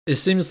It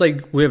seems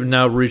like we have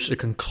now reached a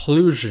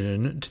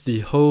conclusion to the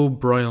whole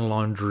Brian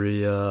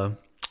Laundrie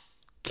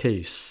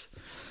case.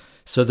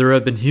 So there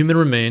have been human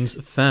remains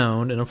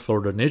found in a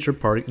Florida nature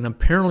park, and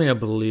apparently, I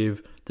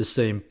believe the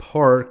same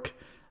park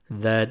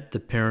that the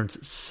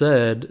parents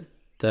said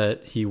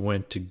that he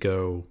went to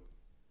go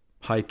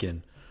hike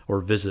in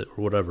or visit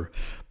or whatever.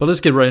 But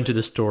let's get right into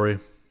the story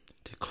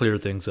to clear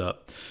things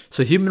up.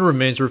 So human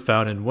remains were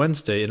found on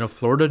Wednesday in a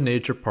Florida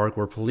nature park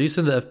where police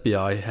and the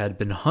FBI had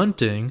been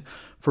hunting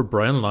for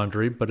Brian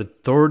Laundrie, but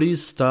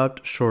authorities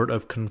stopped short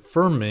of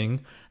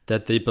confirming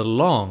that they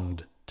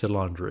belonged to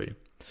Laundrie.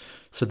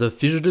 So the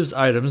fugitive's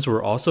items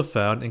were also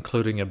found,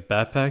 including a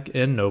backpack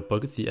and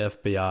notebook, the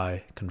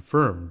FBI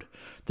confirmed.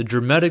 The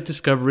dramatic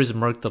discoveries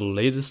marked the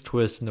latest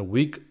twist in the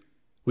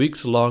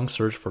weeks-long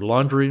search for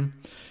Laundrie,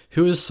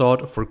 who is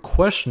sought for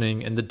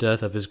questioning in the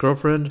death of his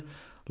girlfriend,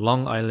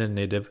 Long Island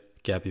native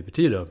Gabby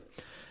Petito.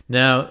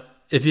 Now,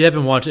 if you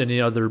haven't watched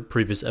any other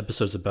previous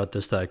episodes about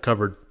this that I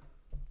covered,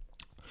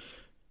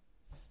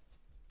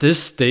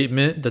 this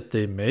statement that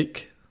they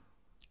make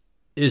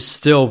is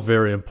still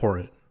very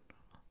important,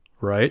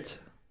 right?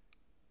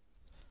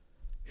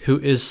 Who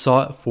is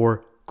sought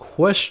for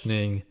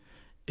questioning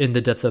in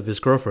the death of his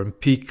girlfriend,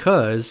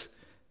 because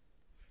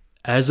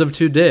as of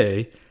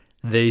today,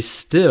 they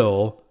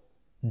still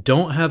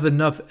don't have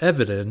enough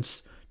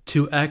evidence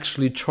to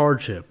actually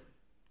charge him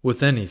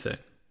with anything,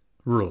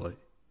 really.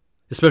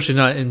 Especially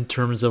not in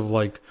terms of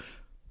like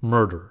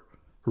murder,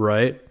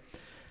 right?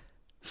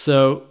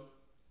 So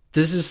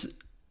this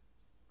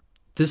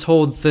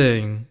whole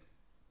thing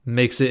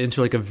makes it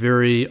into like a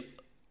very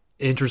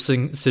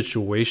interesting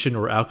situation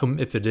or outcome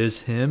if it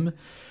is him,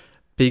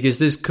 because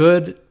this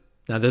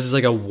is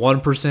like a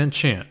 1%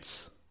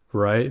 chance,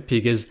 right?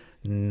 Because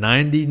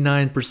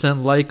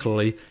 99%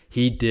 likely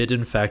he did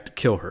in fact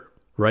kill her,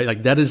 right?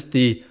 Like that is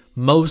the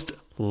most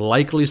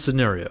likely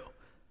scenario.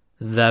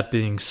 That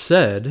being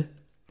said,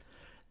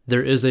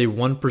 there is a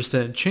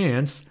 1%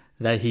 chance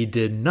that he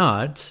did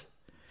not,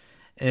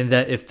 and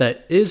that if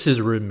that is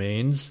his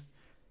remains,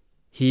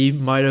 he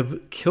might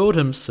have killed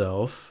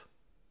himself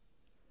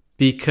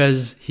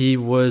because he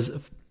was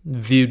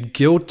viewed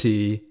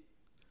guilty,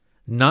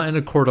 not in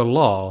a court of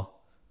law,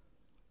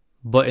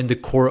 but in the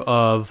court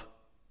of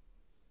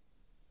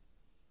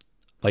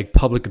like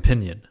public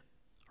opinion,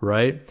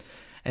 right?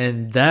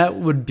 And that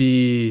would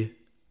be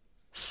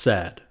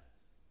sad,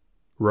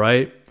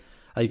 right?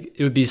 Like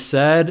it would be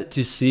sad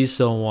to see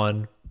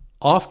someone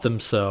off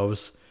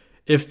themselves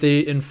if they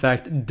in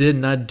fact did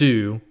not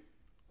do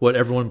what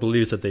everyone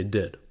believes that they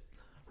did,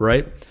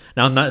 right?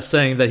 Now I'm not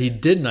saying that he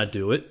did not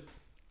do it,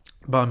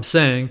 but I'm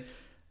saying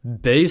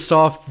based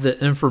off the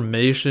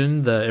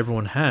information that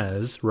everyone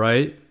has,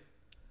 right?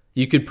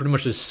 You could pretty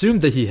much assume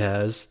that he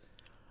has,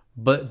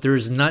 but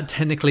there's not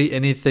technically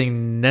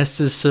anything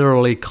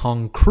necessarily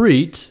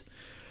concrete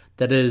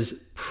that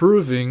is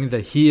proving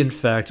that he in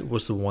fact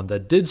was the one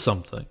that did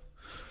something,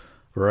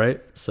 right?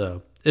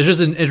 So it's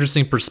just an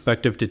interesting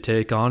perspective to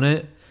take on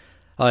it.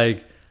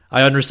 Like,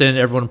 I understand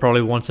everyone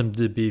probably wants him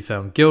to be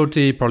found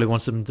guilty, probably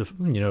wants him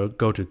to,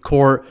 go to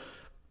court.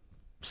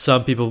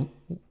 Some people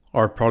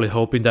are probably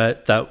hoping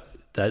that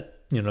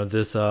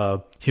this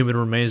human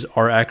remains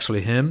are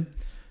actually him,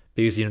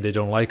 because they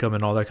don't like him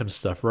and all that kind of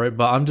stuff, right?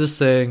 But I'm just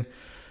saying,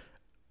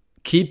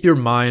 keep your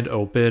mind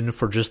open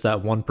for just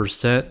that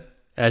 1%,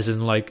 as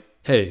in like,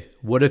 hey,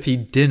 what if he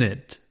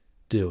didn't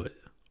do it,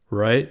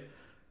 right?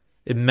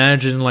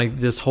 Imagine like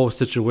this whole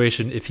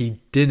situation if he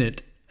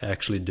didn't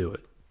actually do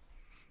it.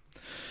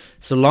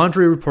 So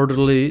Laundrie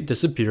reportedly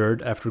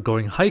disappeared after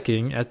going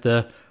hiking at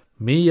the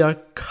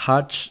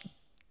Miyakachi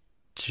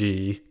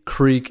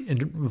Creek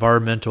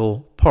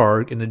Environmental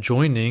Park in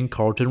adjoining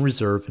Carlton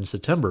Reserve in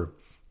September.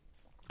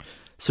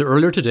 So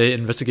earlier today,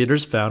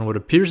 investigators found what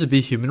appears to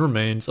be human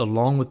remains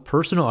along with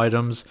personal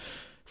items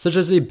such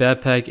as a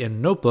backpack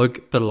and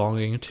notebook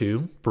belonging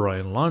to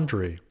Brian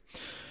Laundrie.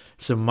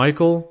 So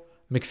Michael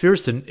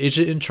McPherson,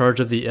 agent in charge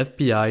of the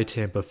FBI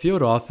Tampa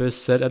field office,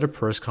 said at a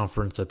press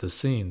conference at the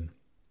scene.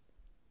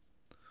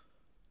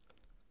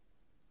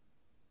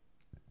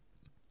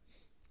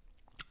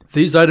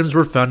 These items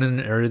were found in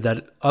an area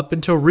that up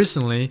until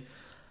recently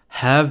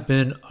have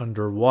been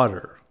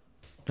underwater.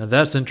 Now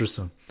that's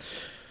interesting.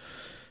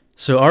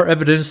 So our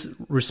evidence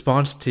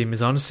response team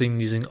is on scene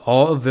using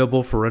all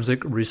available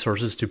forensic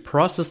resources to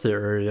process the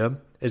area.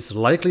 It's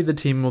likely the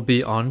team will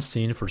be on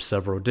scene for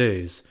several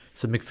days.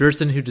 So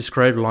McPherson, who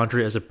described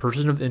Laundrie as a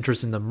person of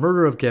interest in the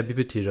murder of Gabby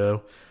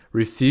Petito,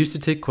 refused to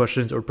take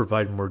questions or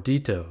provide more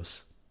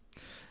details.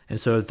 And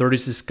so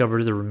authorities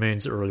discovered the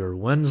remains earlier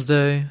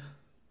Wednesday.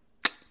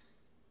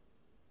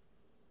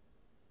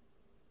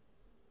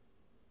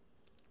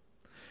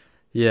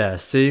 Yeah,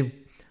 see?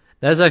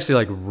 That's actually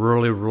like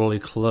really, really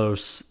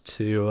close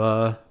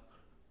to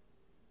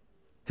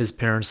his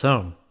parents'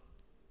 home.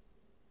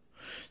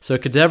 So a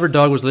cadaver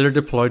dog was later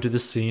deployed to the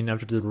scene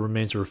after the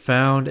remains were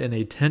found and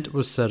a tent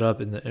was set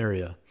up in the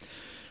area.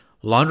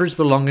 Laundrie's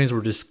belongings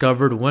were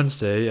discovered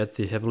Wednesday at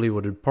the heavily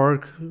wooded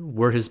park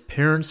where his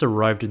parents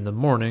arrived in the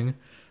morning,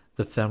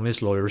 the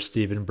family's lawyer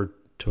Stephen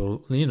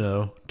told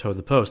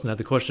the Post. Now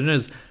the question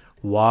is,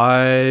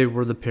 why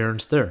were the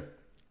parents there?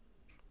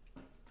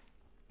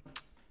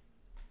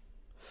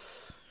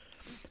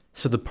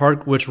 So the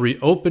park, which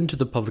reopened to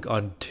the public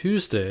on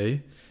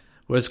Tuesday,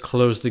 was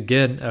closed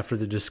again after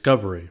the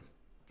discovery.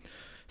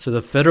 So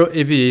the Federal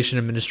Aviation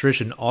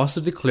Administration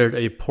also declared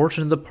a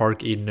portion of the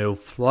park a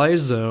no-fly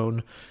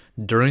zone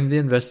during the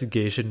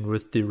investigation,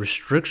 with the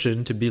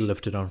restriction to be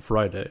lifted on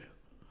Friday.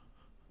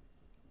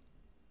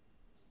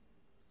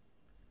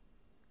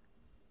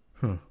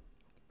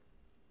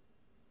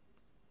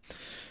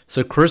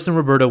 So Chris and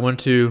Roberta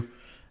went to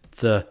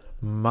the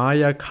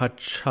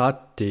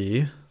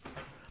Mayakachi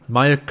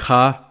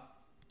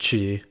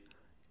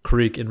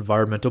Creek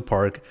Environmental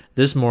Park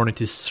this morning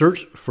to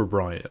search for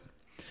Brian.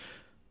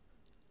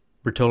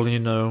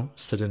 Bertolino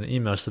said in an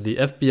email, so the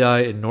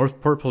FBI and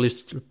Northport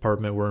Police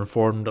Department were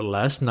informed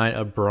last night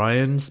of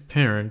Brian's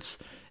parents'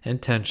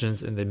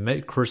 intentions, and they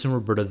met Chris and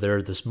Roberta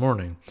there this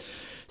morning.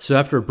 So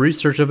after a brief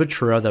search of a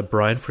trail that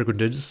Brian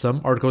frequented,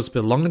 some articles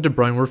belonging to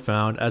Brian were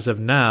found. As of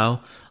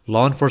now,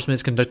 law enforcement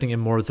is conducting a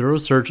more thorough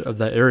search of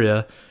that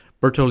area,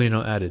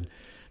 Bertolino added.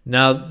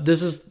 Now,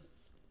 this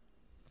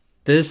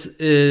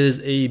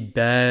is a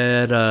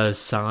bad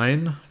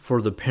sign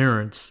for the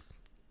parents,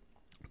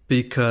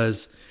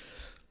 because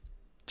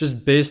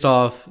just based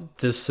off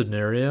this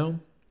scenario,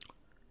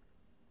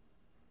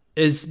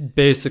 is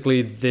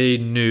basically they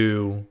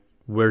knew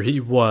where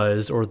he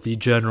was, or the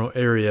general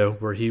area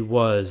where he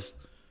was,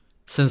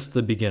 since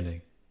the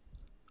beginning,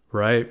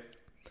 right?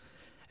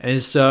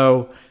 And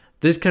so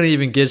this kind of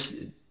even gets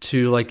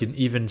to like an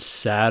even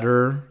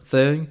sadder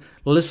thing.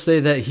 Let's say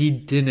that he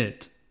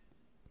didn't,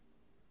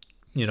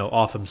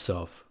 off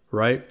himself,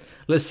 right?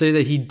 Let's say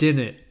that he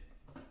didn't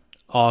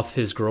off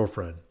his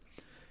girlfriend,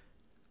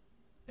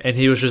 and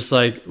he was just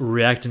like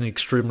reacting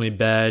extremely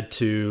bad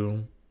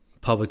to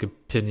public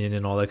opinion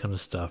and all that kind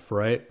of stuff,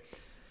 right?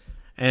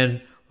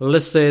 And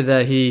let's say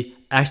that he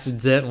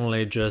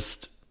accidentally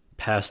just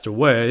passed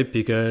away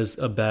because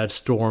a bad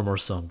storm or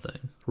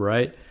something,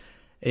 right?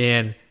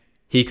 And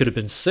he could have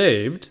been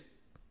saved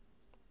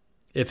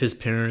if his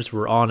parents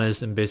were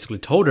honest and basically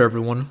told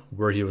everyone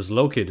where he was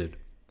located,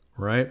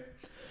 right?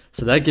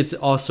 So that gets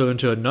also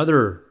into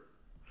another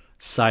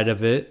side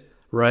of it,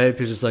 right?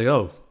 Because it's like,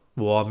 oh,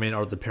 well, I mean,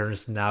 are the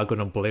parents now going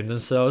to blame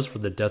themselves for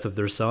the death of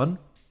their son,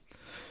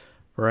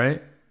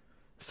 right?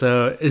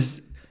 So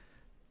is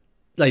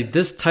like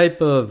this type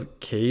of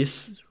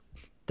case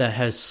that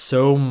has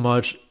so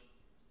much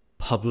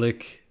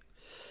public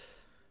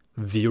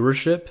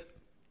viewership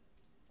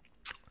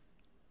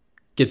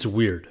gets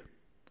weird,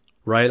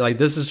 right? Like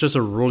this is just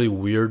a really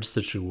weird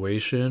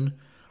situation,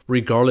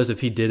 regardless if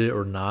he did it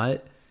or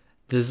not.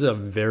 This is a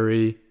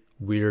very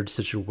weird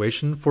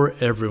situation for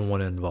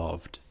everyone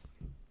involved.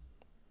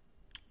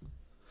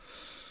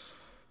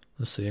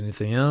 Let's see,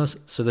 anything else?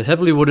 So the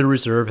heavily wooded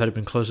reserve had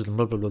been closer than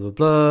blah, blah, blah, blah,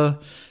 blah.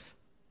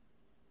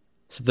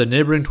 So the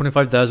neighboring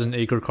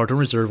 25,000-acre Carlton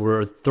Reserve,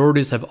 where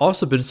authorities have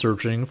also been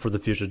searching for the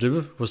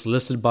fugitive, was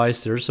listed by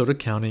Sarasota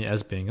County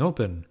as being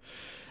open.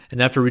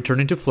 And after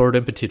returning to Florida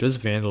in Petito's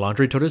van,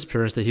 Laundrie told his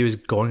parents that he was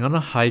going on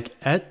a hike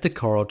at the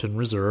Carlton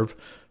Reserve,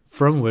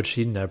 from which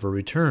he never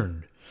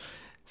returned.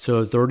 So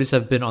authorities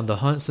have been on the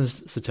hunt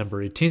since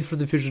September 18th for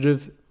the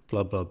fugitive,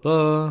 blah, blah,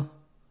 blah.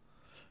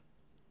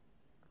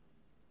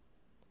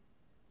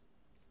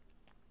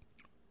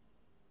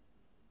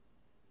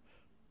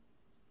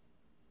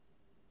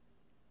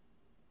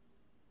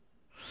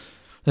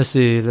 Let's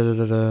see.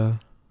 So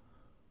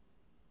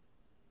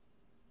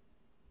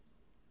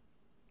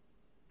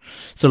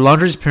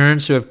Laundrie's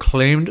parents, who have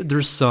claimed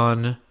their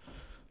son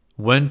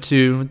went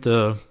to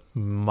the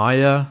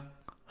Mayahachi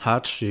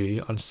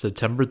on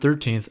September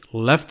 13th,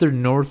 left their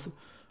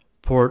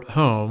Northport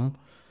home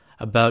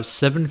about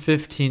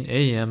 7:15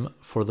 a.m.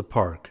 for the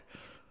park,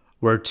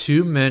 where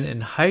two men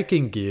in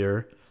hiking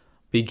gear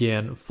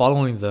began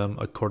following them,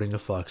 according to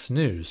Fox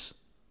News.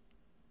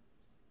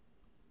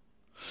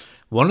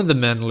 One of the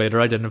men later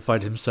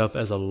identified himself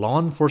as a law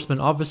enforcement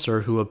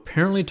officer who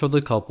apparently told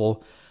the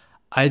couple,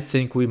 "I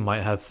think we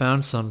might have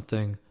found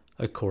something,"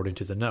 according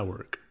to the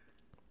network.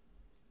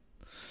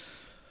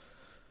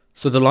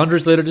 So the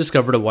Laundries later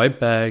discovered a white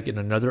bag and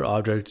another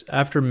object.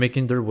 After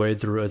making their way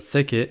through a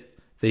thicket,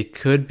 they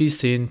could be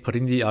seen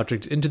putting the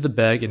object into the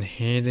bag and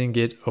handing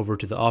it over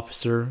to the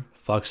officer,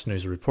 Fox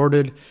News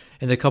reported,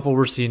 and the couple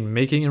were seen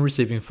making and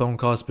receiving phone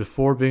calls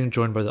before being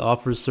joined by the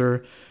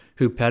officer,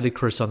 who patted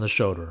Chris on the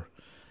shoulder.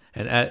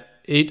 And at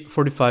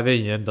 8:45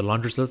 a.m., the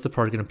Laundries left the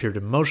park and appeared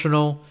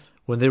emotional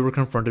when they were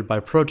confronted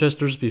by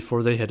protesters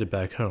before they headed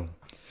back home.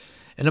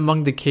 And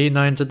among the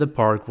canines at the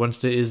park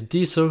Wednesday is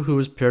Diesel, who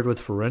was paired with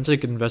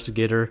forensic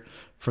investigator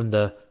from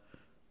the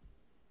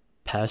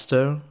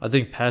Pasco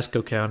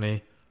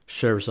County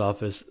Sheriff's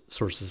Office,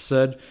 sources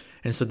said.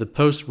 And so the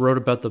Post wrote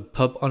about the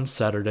pup on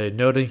Saturday,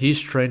 noting he's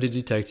trained to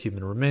detect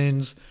human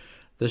remains,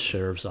 the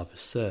Sheriff's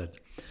Office said.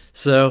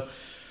 So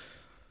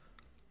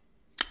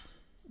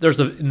there's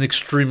an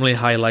extremely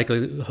high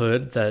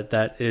likelihood that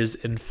that is,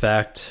 in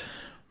fact,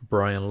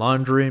 Brian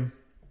Laundrie.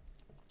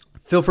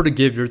 feel free to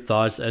give your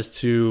thoughts as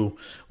to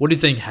what do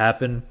you think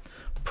happened.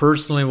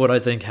 Personally, what I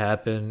think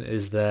happened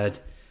is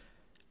that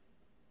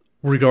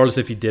regardless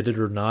if he did it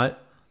or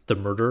not, the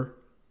murder,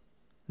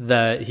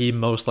 that he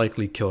most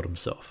likely killed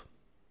himself,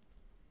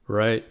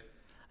 right?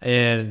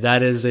 And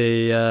that is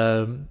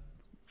a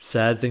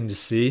sad thing to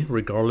see,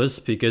 regardless,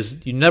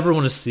 because you never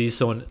want to see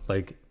someone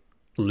like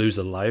lose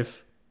a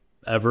life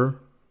ever,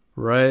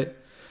 right?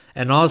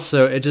 And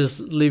also, it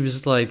just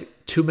leaves like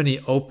too many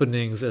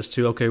openings as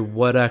to, okay,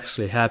 what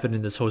actually happened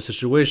in this whole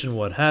situation?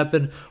 What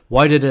happened?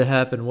 Why did it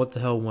happen? What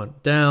the hell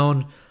went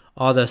down?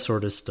 All that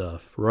sort of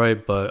stuff,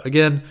 right? But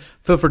again,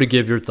 feel free to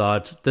give your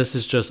thoughts. This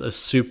is just a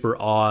super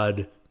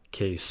odd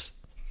case.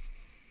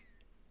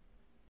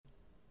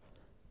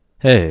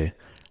 Hey,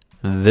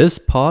 this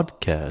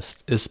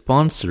podcast is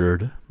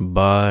sponsored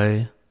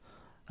by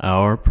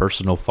our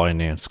personal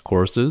finance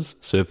courses.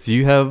 So if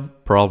you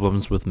have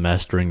problems with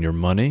mastering your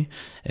money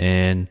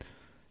and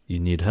you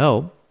need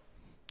help,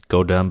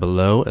 go down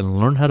below and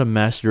learn how to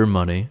master your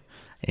money.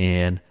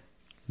 And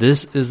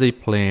this is a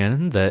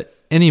plan that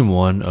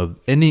anyone of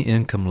any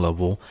income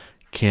level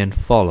can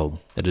follow.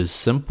 It is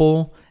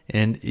simple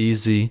and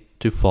easy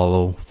to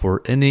follow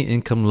for any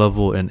income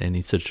level and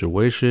any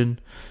situation,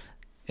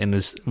 and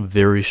it's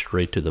very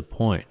straight to the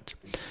point.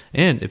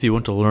 And if you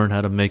want to learn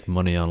how to make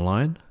money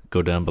online,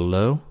 go down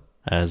below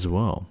as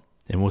well.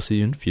 And we'll see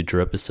you in future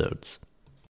episodes.